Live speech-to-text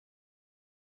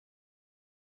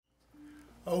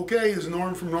Okay, it's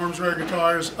Norm from Norm's Rare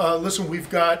Guitars. Listen, we've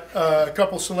got a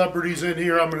couple celebrities in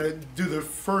here. I'm going to do the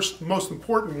most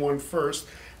important one first,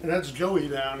 and that's Joey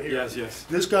down here. Yes, yes.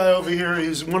 This guy over here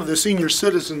is one of the senior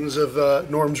citizens of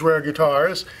Norm's Rare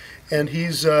Guitars, and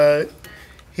he's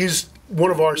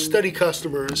one of our steady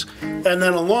customers. And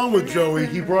then along with Joey,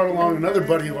 he brought along another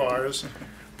buddy of ours,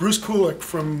 Bruce Kulick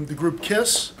from the group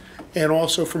Kiss, and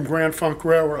also from Grand Funk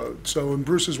Railroad. So, and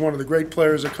Bruce is one of the great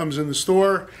players that comes in the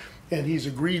store, and he's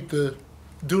agreed to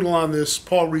doodle on this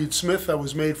Paul Reed Smith that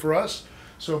was made for us.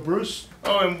 So, Bruce.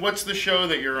 Oh, and what's the show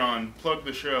that you're on? Plug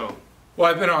the show.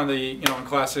 Well, I've been on the, on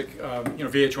classic,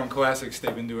 VH1 Classics.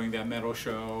 They've been doing that metal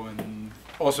show, and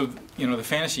also, the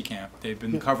Fantasy Camp. They've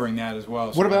been covering that as well.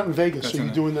 What so about in Vegas? Are you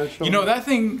doing that show? That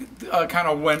thing kind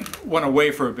of went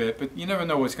away for a bit, but you never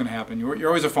know what's going to happen. You're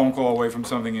always a phone call away from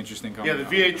something interesting coming. Yeah,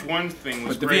 the VH1 thing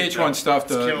was great. But the great, VH1 stuff,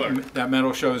 killer. that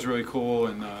metal show is really cool,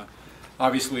 and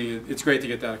obviously it's great to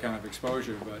get that kind of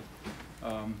exposure. But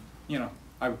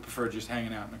I would prefer just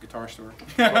hanging out in a guitar store.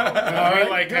 All right,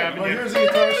 like having you. Here's the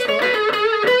guitar store.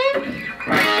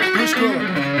 Bruce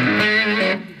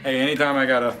Kulick. Hey, anytime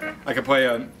I can play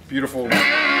a beautiful.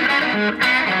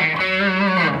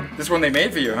 This one they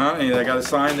made for you, huh? And I got a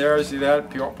sign there. See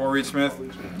that? Paul Reed Smith.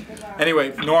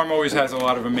 Anyway, Norm always has a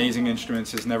lot of amazing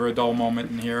instruments. There's never a dull moment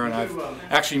in here, and I've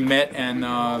actually met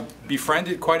and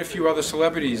befriended quite a few other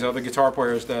celebrities, other guitar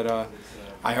players that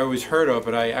I always heard of,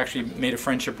 but I actually made a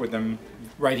friendship with them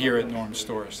right here at Norm's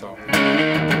store. So,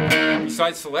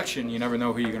 besides selection, you never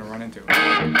know who you're going to run into.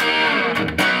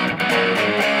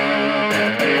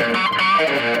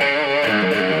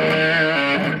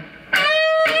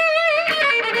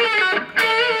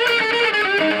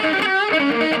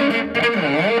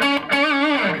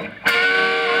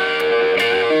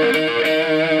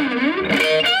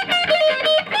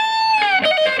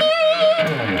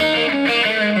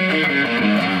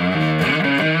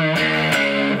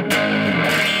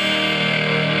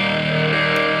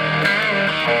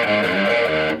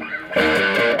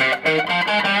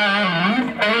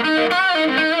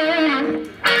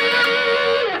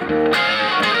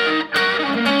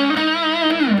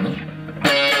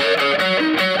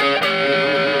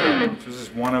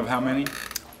 One of how many?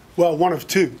 Well, one of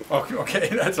two. Okay,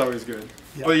 that's always good.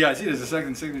 Yeah. Well, yeah, I see there's a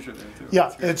second signature there, too.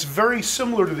 Yeah, it's very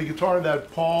similar to the guitar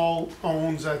that Paul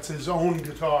owns. That's his own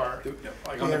guitar.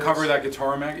 Like on the cover of that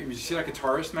guitar magazine, you see that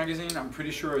Guitarist magazine? I'm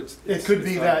pretty sure it's it could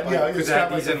be that, yeah. It's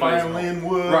got like the violin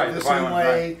wood, right, this the violin,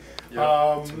 inlay.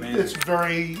 Right. It's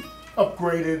very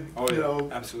upgraded, Oh,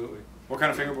 yeah, absolutely. What kind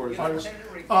of fingerboard is it?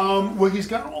 Well, he's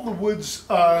got all the woods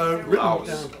written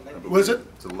down. Was it?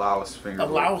 It's a Laos fingerboard.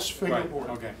 A Laos fingerboard.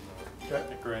 Right. Okay.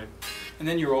 Okay. Great. And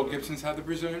then your old Gibsons had the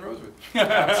Brazilian rosewood.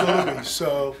 Absolutely.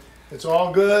 So it's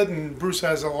all good, and Bruce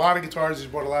has a lot of guitars.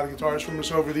 He's bought a lot of guitars from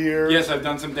us over the years. Yes, I've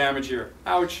done some damage here.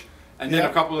 Ouch. And then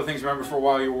a couple of things. Remember, for a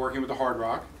while you were working with the Hard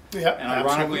Rock. Yeah. And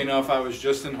ironically enough, I was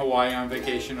just in Hawaii on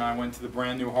vacation. And I went to the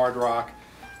brand new Hard Rock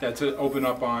that's open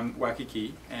up on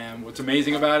Waikiki. And what's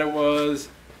amazing about it was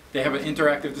they have an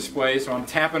interactive display. So I'm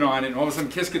tapping on it, and all of a sudden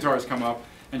Kiss guitars come up.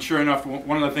 And sure enough,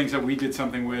 one of the things that we did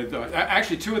something with,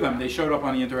 actually two of them, they showed up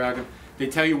on the interactive. They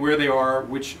tell you where they are,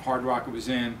 which Hard Rock it was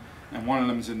in, and one of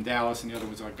them is in Dallas, and the other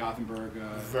was like Gothenburg,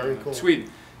 Very cool.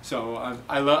 Sweden. So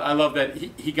I love that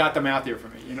he got them out there for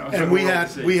me. And we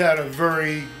had a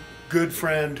very good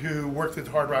friend who worked at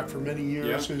Hard Rock for many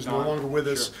years, who's no longer with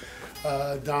us,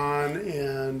 Don,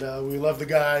 and we love the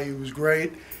guy. He was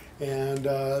great, and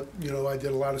I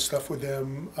did a lot of stuff with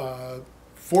them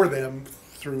for them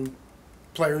through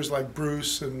players like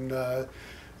Bruce, and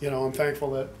I'm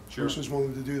thankful that Bruce was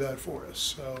willing to do that for us.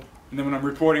 So. And then when I'm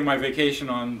reporting my vacation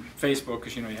on Facebook,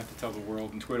 because you have to tell the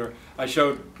world, and Twitter, I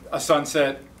showed a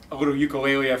sunset, a little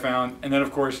ukulele I found, and then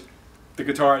of course the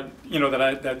guitar,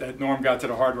 that Norm got to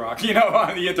the Hard Rock,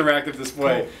 on the interactive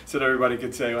display, so that everybody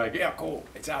could say like, yeah, cool,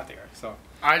 it's out there. So.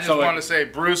 I just want to say,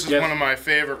 Bruce is one of my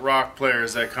favorite rock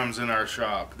players that comes in our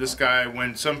shop. This guy,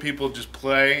 when some people just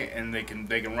play and they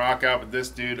can rock out, but this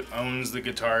dude owns the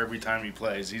guitar every time he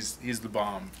plays. He's the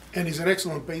bomb. And he's an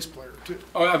excellent bass player too.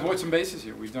 Oh, I've bought some basses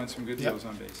here. We've done some good deals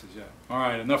on basses. Yeah. All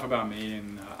right, enough about me,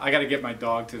 and I got to get my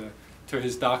dog to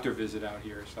his doctor visit out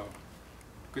here. So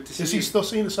good to see. Is he still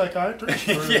seeing a psychiatrist?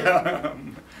 Yeah.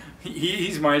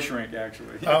 He's my shrink,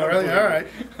 actually. Oh, really? All right.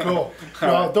 Cool.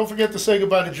 Well, don't forget to say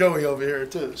goodbye to Joey over here,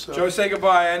 too. So. Joe, say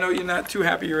goodbye. I know you're not too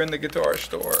happy you're in the guitar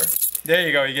store. There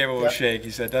you go. He gave a little shake. He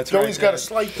said, that's right. Joey's got a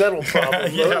slight dental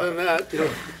problem. Other than that,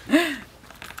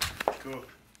 Cool.